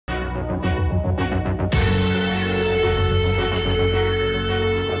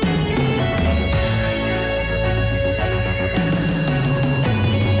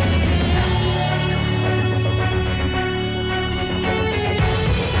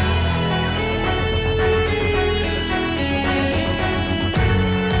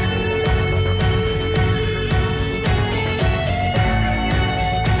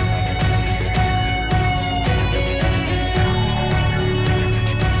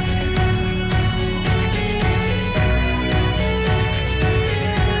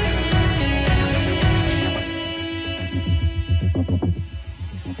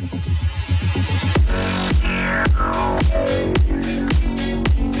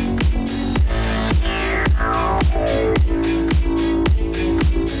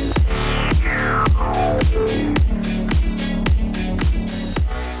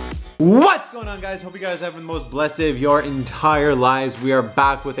What's going on, guys? Hope you guys are having the most blessed of your entire lives. We are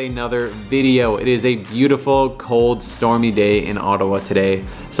back with another video. It is a beautiful, cold, stormy day in Ottawa today.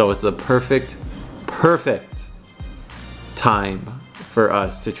 So it's a perfect time for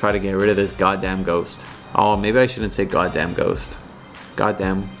us to try to get rid of this goddamn ghost. Oh, maybe I shouldn't say goddamn ghost.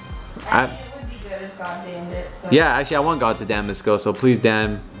 Goddamn. It would be good if God damned it. So. Yeah, actually, I want God to damn this ghost, so please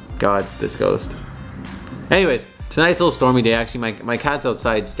damn God this ghost. Anyways, tonight's a little stormy day. Actually, my cat's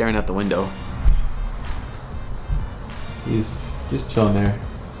outside staring out the window. He's just chilling there,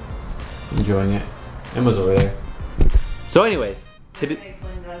 enjoying it. Emma's over there. So anyways,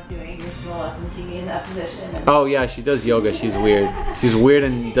 oh yeah, she does yoga. She's weird. She's weird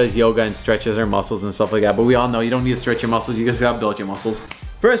and does yoga and stretches her muscles and stuff like that. But we all know you don't need to stretch your muscles. You just gotta build your muscles.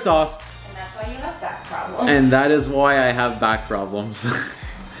 First off, and that's why you have back problems. And that is why I have back problems.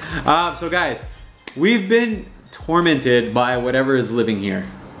 So guys, we've been tormented by whatever is living here,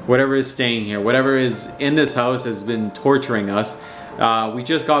 whatever is staying here, whatever is in this house has been torturing us. We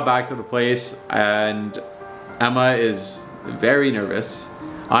just got back to the place and Emma is very nervous.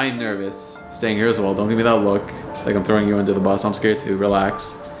 I'm nervous staying here as well. Don't give me that look like I'm throwing you under the bus. I'm scared too.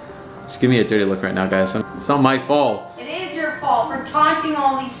 Relax. Just give me a dirty look right now, guys. It's not my fault. It is your fault for taunting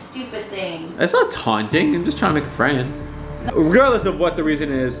all these stupid things. It's not taunting. I'm just trying to make a friend. Regardless of what the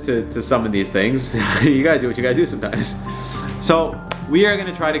reason is to some of these things, you gotta do what you gotta do sometimes. So we are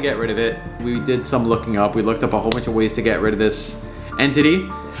gonna try to get rid of it. We did some looking up. We looked up a whole bunch of ways to get rid of this entity,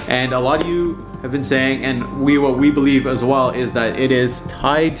 and a lot of you have been saying, and what we believe as well, is that it is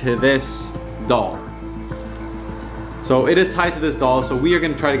tied to this doll. So it is tied to this doll, so we are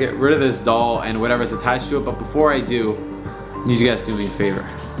gonna try to get rid of this doll and whatever's attached to it. But before I do, I need you guys to do me a favor.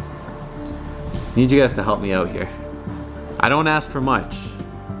 I need you guys to help me out here. I don't ask for much.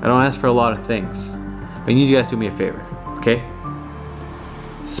 I don't ask for a lot of things. But I need you guys to do me a favor, okay?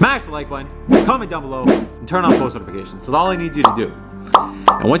 Smash the like button, comment down below, and turn on post notifications. That's all I need you to do.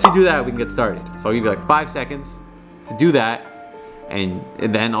 And once you do that, we can get started. So I'll give you like 5 seconds to do that, and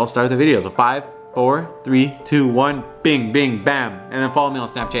then I'll start the video. So 5, 4, 3, 2, 1, bing, bing, bam. And then follow me on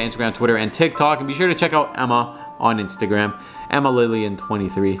Snapchat, Instagram, Twitter, and TikTok. And be sure to check out Emma on Instagram,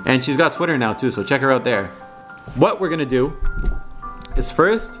 EmmaLillian23. And she's got Twitter now too, so check her out there. What we're gonna do is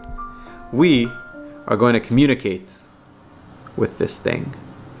first, we are going to communicate with this thing.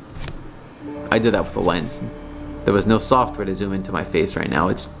 I did that with the lens. There was no software to zoom into my face right now.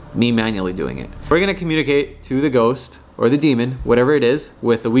 It's me manually doing it. We're gonna communicate to the ghost or the demon, whatever it is,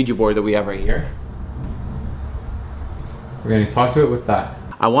 with the Ouija board that we have right here. We're gonna talk to it with that.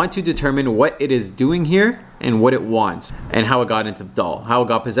 I want to determine what it is doing here and what it wants and how it got into the doll, how it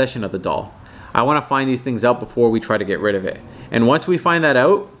got possession of the doll. I want to find these things out before we try to get rid of it. And once we find that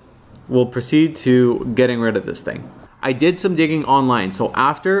out, we'll proceed to getting rid of this thing. I did some digging online. So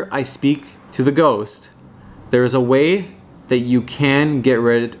after I speak to the ghost, there's a way that you can get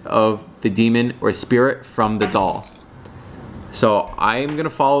rid of the demon or spirit from the doll. So I am going to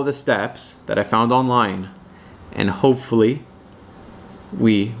follow the steps that I found online, and hopefully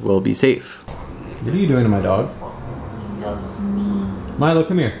we will be safe. What are you doing to my dog? He loves me. Milo,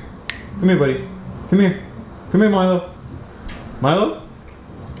 come here. Come here, buddy. Come here. Come here, Milo. Milo?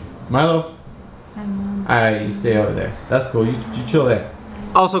 Milo? Alright, you stay over there. That's cool. You chill there.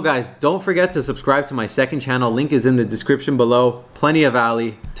 Also, guys, don't forget to subscribe to my second channel. Link is in the description below. Plenty of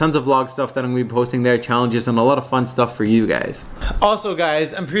alley. Tons of vlog stuff that I'm going to be posting there. Challenges and a lot of fun stuff for you guys. Also,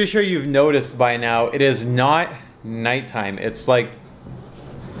 guys, I'm pretty sure you've noticed by now, it is not nighttime. It's only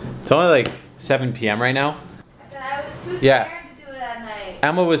like 7 p.m. right now. I said I was too scared to do it at night.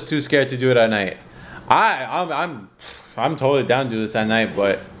 Emma was too scared to do it at night. I'm totally down to do this at night,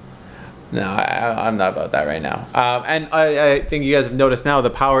 but no, I'm not about that right now. And I think you guys have noticed now the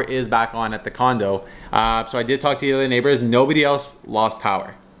power is back on at the condo. So I did talk to the other neighbors. Nobody else lost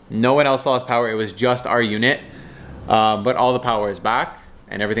power. No one else lost power. It was just our unit. But all the power is back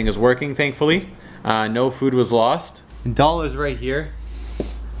and everything is working, thankfully. No food was lost. Doll is right here.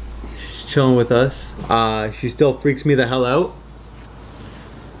 She's chilling with us. She still freaks me the hell out.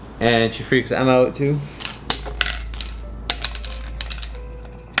 And she freaks Emma out too.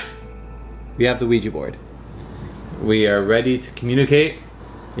 We have the Ouija board. We are ready to communicate.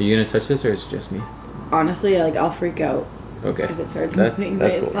 Are you gonna touch this or is it just me? Honestly, like I'll freak out. Okay. If it starts moving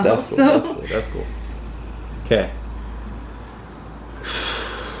that's by cool. itself, That's cool. so. That's cool. That's cool. Okay.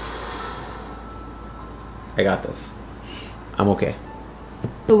 I got this. I'm okay.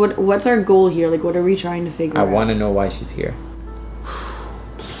 So what's our goal here? Like, what are we trying to figure out? I want to know why she's here.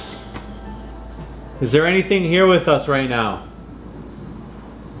 Is there anything here with us right now?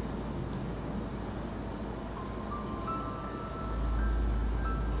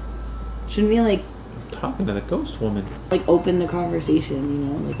 Shouldn't we like I'm talking to the ghost woman. like open the conversation? You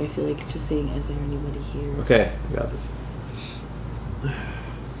know, like I feel like just saying, "Is there anybody here?" Okay, I got this.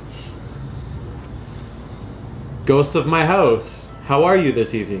 Ghost of my house, how are you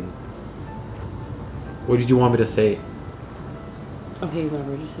this evening? What did you want me to say? Okay,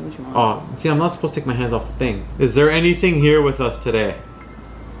 whatever. Just say what you want. Oh, see, I'm not supposed to take my hands off the thing. Is there anything here with us today?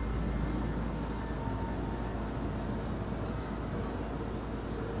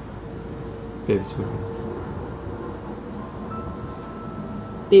 Babe, it's moving.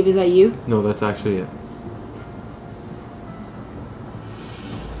 Babe, is that you? No, that's actually it.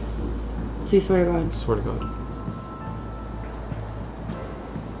 So you swear to God. I swear to God.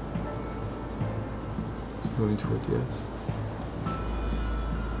 It's moving towards yes.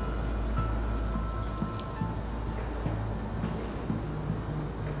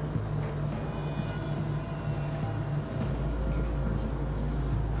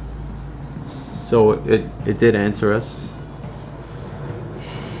 So it did answer us.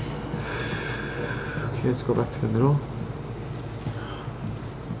 Okay, let's go back to the middle.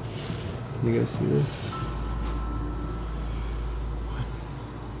 You guys see this? 1,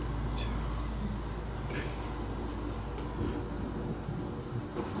 2,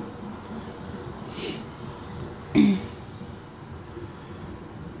 3.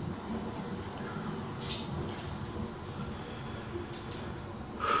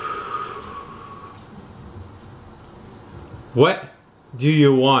 What do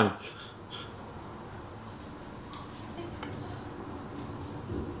you want?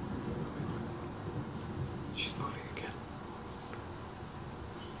 She's moving again.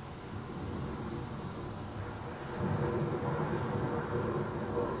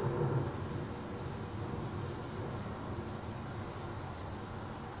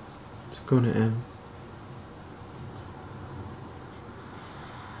 It's going to M.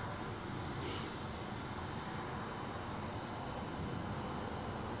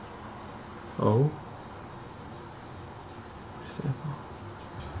 O. What is that?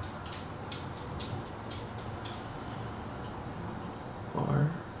 R.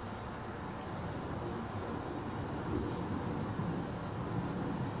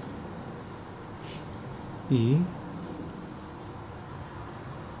 E.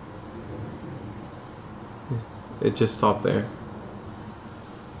 It just stopped there.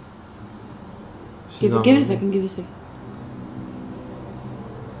 Give it a second. Give it a second.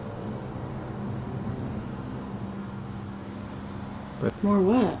 But more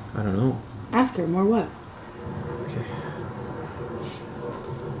what? I don't know. Ask her. More what? Okay.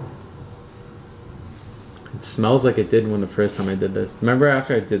 It smells like it did when the first time I did this. Remember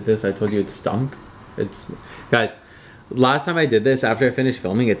after I did this, I told you it stunk? It's... Guys, last time I did this, after I finished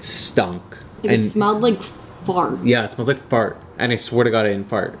filming, it stunk. It smelled like fart. Yeah, it smells like fart. And I swear to God I didn't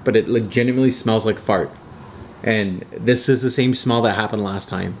fart. But it legitimately smells like fart. And this is the same smell that happened last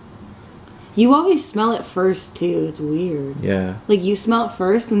time. You always smell it first too. It's weird. Yeah. Like you smell it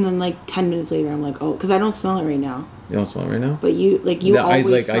first, and then like 10 minutes later, I'm like, oh, because I don't smell it right now. You don't smell it right now? But you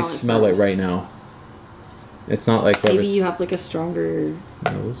always I smell it right now. It's not like maybe you have like a stronger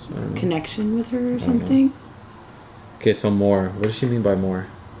connection with her or something. Okay, so more. What does she mean by more?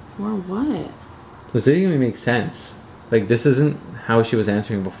 More what? This doesn't even make sense. Like this isn't how she was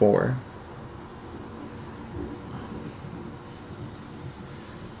answering before.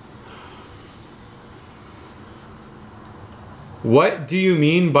 What do you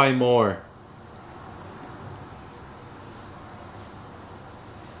mean by more?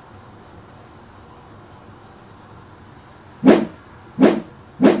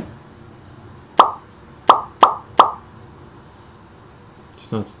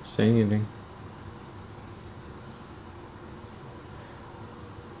 She's not saying anything.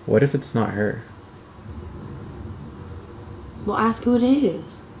 What if it's not her? Well, ask who it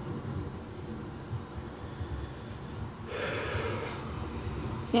is.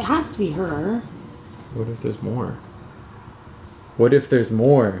 It has to be her. What if there's more? What if there's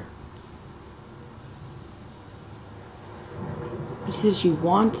more? She said she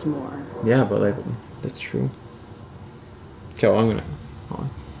wants more. Yeah, but like, that's true. Okay, well, I'm gonna... Hold on.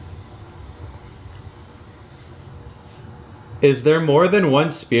 Is there more than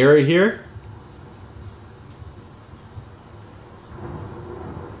one spirit here?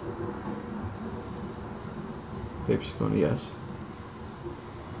 Babe, she's going yes.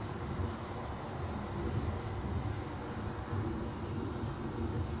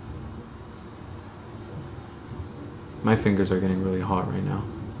 My fingers are getting really hot right now.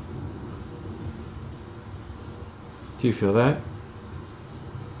 Do you feel that?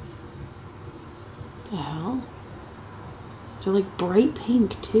 The hell? They're like bright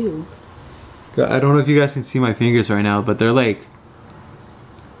pink too. I don't know if you guys can see my fingers right now, but they're like...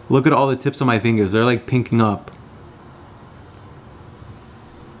 Look at all the tips of my fingers. They're like pinking up.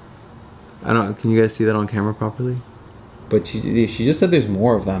 I don't... Can you guys see that on camera properly? But she just said there's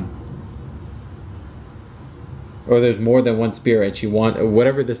more of them. Or there's more than one spirit. She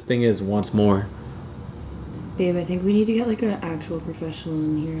whatever this thing is wants more. Babe, I think we need to get like an actual professional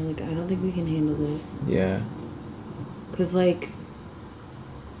in here. Like, I don't think we can handle this. Yeah. Cause like,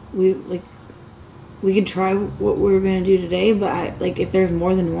 we could try what we were gonna do today, but like if there's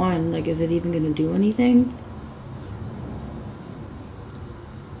more than one, like, is it even gonna do anything?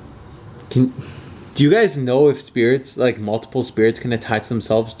 Do you guys know if spirits, like multiple spirits, can attach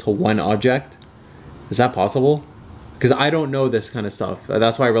themselves to one object? Is that possible? Because I don't know this kind of stuff.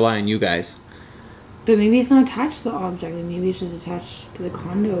 That's why I rely on you guys. But maybe it's not attached to the object. Like maybe it's just attached to the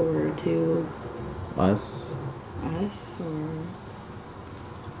condo or to Us, or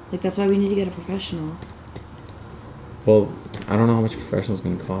like that's why we need to get a professional. Well, I don't know how much a professional's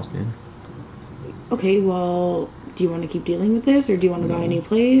gonna cost, man. Okay, well, do you want to keep dealing with this, or do you want to buy a new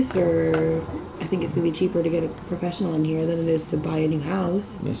place, or I think it's gonna be cheaper to get a professional in here than it is to buy a new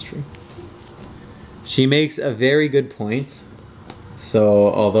house. That's true. She makes a very good point.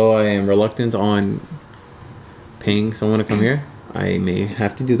 So, although I am reluctant on paying someone to come here, I may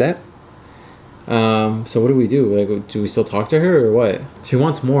have to do that. So what do we do? Like, do we still talk to her or what? She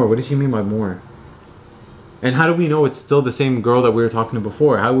wants more. What does she mean by more? And how do we know it's still the same girl that we were talking to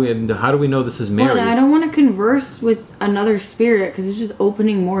before? How do we know this is Mary? Well, I don't want to converse with another spirit because it's just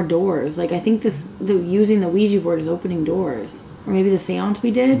opening more doors. Like, I think using the Ouija board is opening doors. Or maybe the seance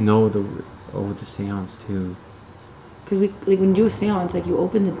we did? No, the seance too. Because when you do a seance, like, you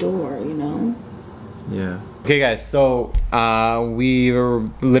open the door, you know? Yeah. Okay, guys, so we are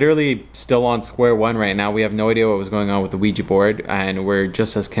literally still on square one right now. We have no idea what was going on with the Ouija board, and we're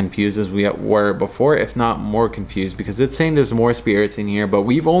just as confused as we were before, if not more confused, because it's saying there's more spirits in here, but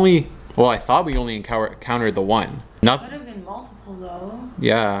we've only... Well, I thought we only encountered the one. Could have been multiple, though.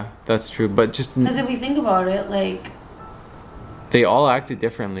 Yeah, that's true, but just... Because if we think about it, like... They all acted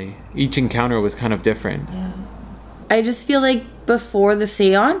differently. Each encounter was kind of different. Yeah. I just feel like before the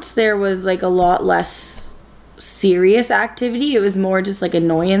seance, there was like a lot less serious activity. It was more just like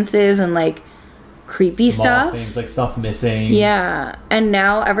annoyances and like creepy stuff. Things like stuff missing. Yeah. And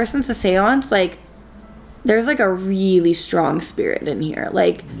now, ever since the seance, like, there's like a really strong spirit in here.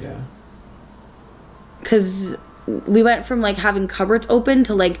 Like, yeah. Because we went from like having cupboards open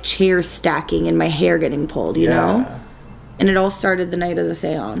to like chairs stacking and my hair getting pulled, you know? And it all started the night of the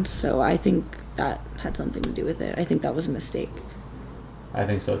seance. So I think that had something to do with it. I think that was a mistake. I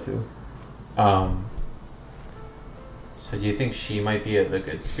think so too. So do you think she might be the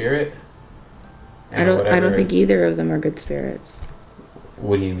good spirit? I don't think either of them are good spirits.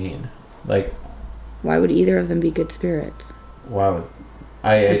 What do you mean? Like, why would either of them be good spirits? Why would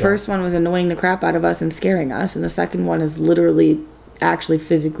the first one was annoying the crap out of us and scaring us, and the second one is literally actually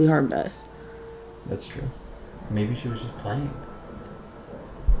physically harmed us. That's true. Maybe she was just playing.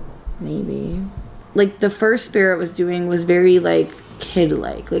 Maybe. Like, the first spirit was very, like,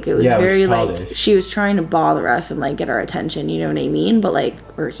 kid-like. Like, it was very, like, she was trying to bother us and, like, get our attention, you know what I mean? But, like,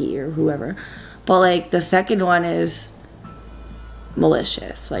 or he or whoever. But, like, the second one is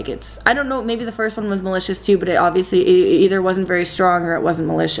malicious. Like, it's... I don't know, maybe the first one was malicious, too, but it either wasn't very strong or it wasn't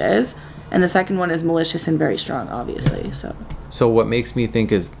malicious. And the second one is malicious and very strong, obviously, so... So what makes me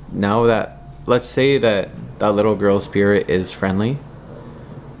think is, now that... Let's say that little girl spirit is friendly,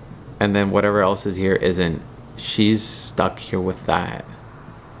 and then whatever else is here isn't. She's stuck here with that.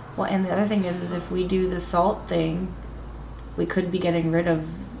 Well, and the other thing is if we do the salt thing, we could be getting rid of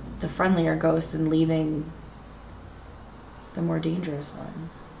the friendlier ghost and leaving the more dangerous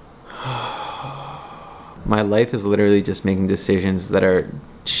one. My life is literally just making decisions that are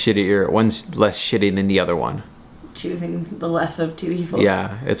shittier. One's less shitty than the other one. choosing the less of two evils.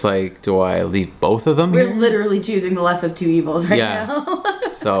 Yeah, it's like, do I leave both of them We're here? literally choosing the less of two evils right now.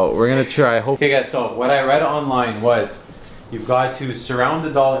 So we're gonna try. Okay guys, so what I read online was you've got to surround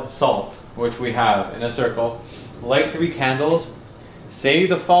the doll in salt, which we have, in a circle, light 3 candles, say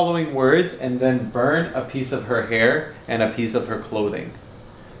the following words, and then burn a piece of her hair and a piece of her clothing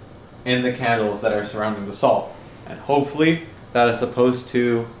in the candles that are surrounding the salt. And hopefully that is supposed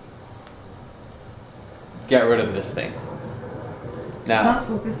to get rid of this thing. Now, it's not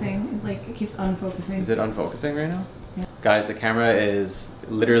focusing, like it keeps unfocusing. Is it unfocusing right now? Yeah. Guys, the camera is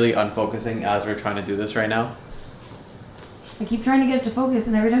literally unfocusing as we're trying to do this right now. I keep trying to get it to focus,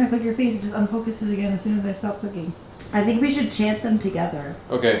 and every time I click your face, it just unfocuses again as soon as I stop clicking. I think we should chant them together.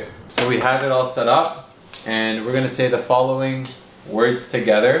 Okay, so we have it all set up, and we're gonna say the following words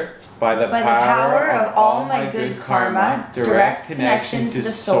together. By the power of all my good karma, direct connection to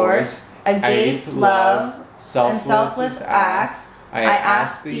the source, agape love, and selfless acts, I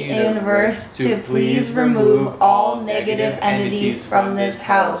ask the universe to please remove all negative entities from this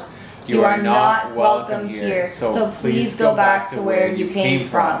house. You are not welcome here, so please go back to where you came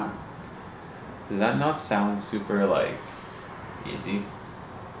from. Does that not sound super, like, easy?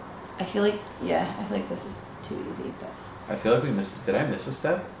 I feel like, yeah, I feel like this is too easy, but... I feel like we missed, did I miss a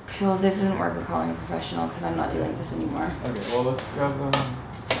step? Well, if this doesn't work, we're calling a professional, because I'm not dealing with this anymore. Okay, well, let's grab them.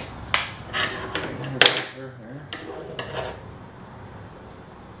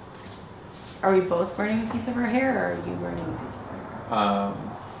 Are we both burning a piece of her hair, or are you burning a piece of her hair?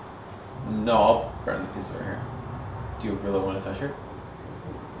 No, I'll burn the piece of her hair. Do you really want to touch her?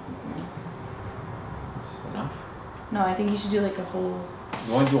 Mm-hmm. This is enough? No, I think you should do like a whole...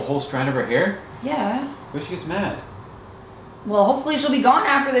 You want to do a whole strand of her hair? Yeah. What if she's mad? Well, hopefully she'll be gone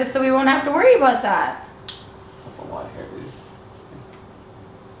after this, so we won't have to worry about that. That's a lot of hair, dude.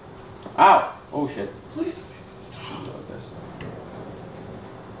 Ow! Oh shit. Please. Stop doing this.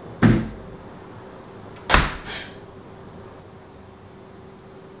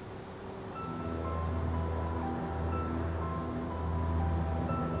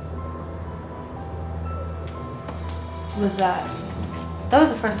 What was that? That was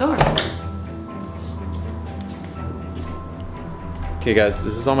the front door. Okay guys,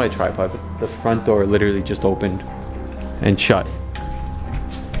 this is on my tripod, but the front door literally just opened and shut.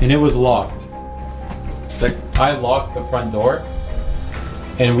 And it was locked. Like, I locked the front door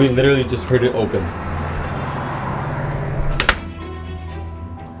and we literally just heard it open.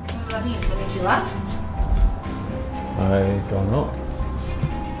 So what does that mean? Does that mean she left? I don't know.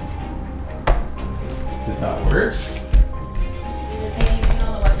 Did that work? Does it say anything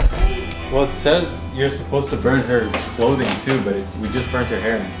on the website? Well, it says you're supposed to burn her clothing too, but we just burnt her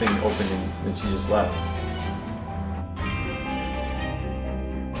hair and the thing opened and then she just left.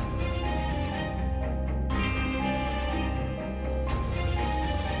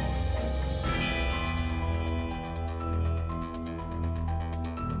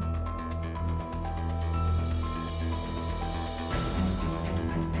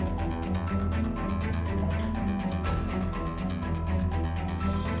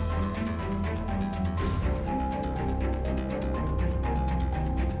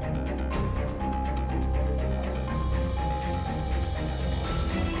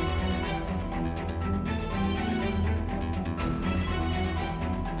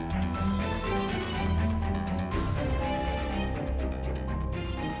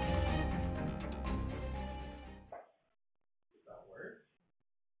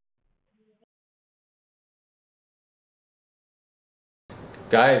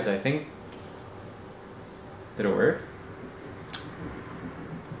 Guys, I think... Did it work?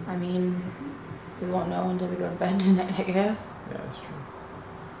 I mean, we won't know until we go to bed tonight, I guess. Yeah, that's true.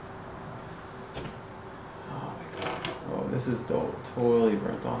 Oh my god. Oh, this is totally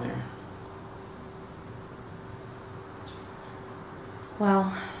burnt on here.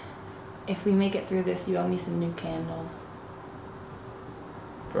 Well, if we make it through this, you owe me some new candles.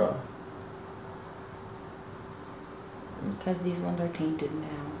 Bro. Because these ones are tainted now.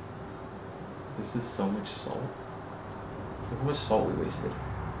 This is so much salt. Look how much salt we wasted.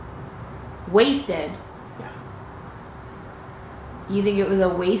 Wasted? Yeah. You think it was a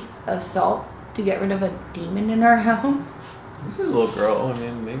waste of salt to get rid of a demon in our house? This is a little girl. I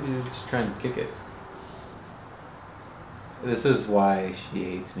mean, maybe you're just trying to kick it. This is why she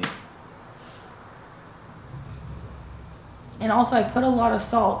hates me. And also, I put a lot of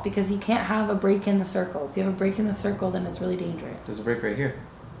salt because you can't have a break in the circle. If you have a break in the circle, then it's really dangerous. There's a break right here.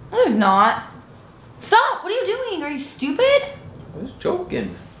 No, there's not. Stop! What are you doing? Are you stupid? I was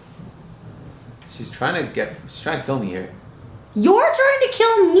joking. She's trying to kill me here. You're trying to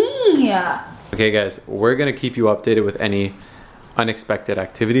kill me! Okay Okay guys, we're gonna keep you updated with any unexpected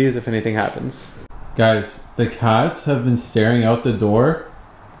activities if anything happens. Guys, the cats have been staring out the door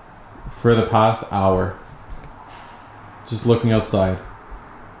for the past hour. Just looking outside.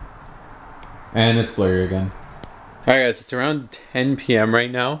 And it's blurry again. Alright guys, it's around 10 p.m. right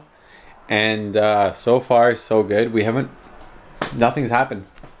now. And so far so good. Nothing's happened.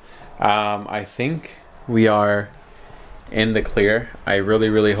 I think we are in the clear. I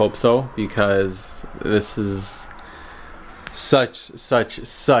really hope so, because this is such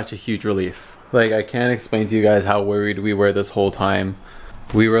a huge relief. Like, I can't explain to you guys how worried we were this whole time.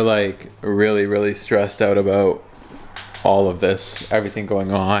 We were like really stressed out about all of this, everything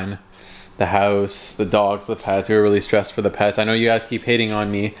going on. The house, the dogs, the pets. We were really stressed for the pets. I know you guys keep hating on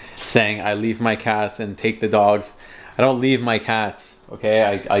me, saying I leave my cats and take the dogs. I don't leave my cats,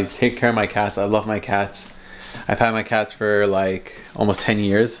 okay? I take care of my cats. I love my cats. I've had my cats for like almost 10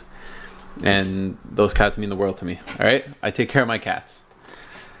 years. And those cats mean the world to me, all right? I take care of my cats.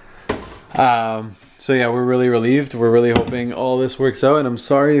 So yeah, we're really relieved. We're really hoping all this works out. And I'm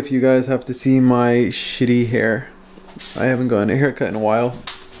sorry if you guys have to see my shitty hair. I haven't gotten a haircut in a while.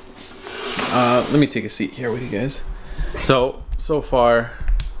 Let me take a seat here with you guys. So far,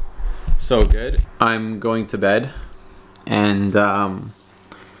 so good. I'm going to bed, and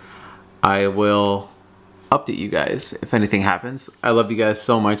I will update you guys if anything happens. I love you guys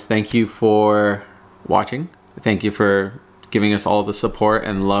so much. Thank you for watching. Thank you for giving us all the support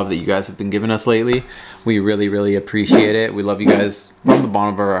and love that you guys have been giving us lately. We really appreciate it. We love you guys from the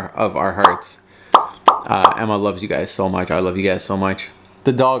bottom of our hearts. Emma loves you guys so much. I love you guys so much.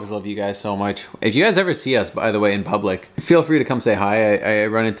 The dogs love you guys so much. If you guys ever see us, by the way, in public, feel free to come say hi. I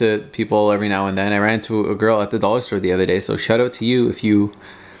run into people every now and then. I ran into a girl at the dollar store the other day, so shout out to you if you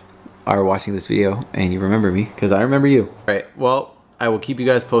are watching this video and you remember me, because I remember you. All right, well, I will keep you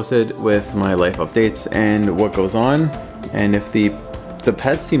guys posted with my life updates and what goes on. And if the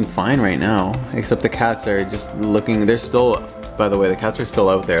pets seem fine right now, except the cats are just looking, they're still, by the way, the cats are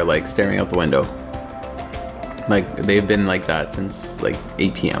still out there like staring out the window. Like, they've been like that since like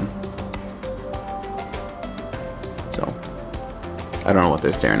 8 p.m. So, I don't know what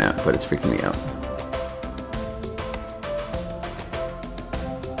they're staring at, but it's freaking me out.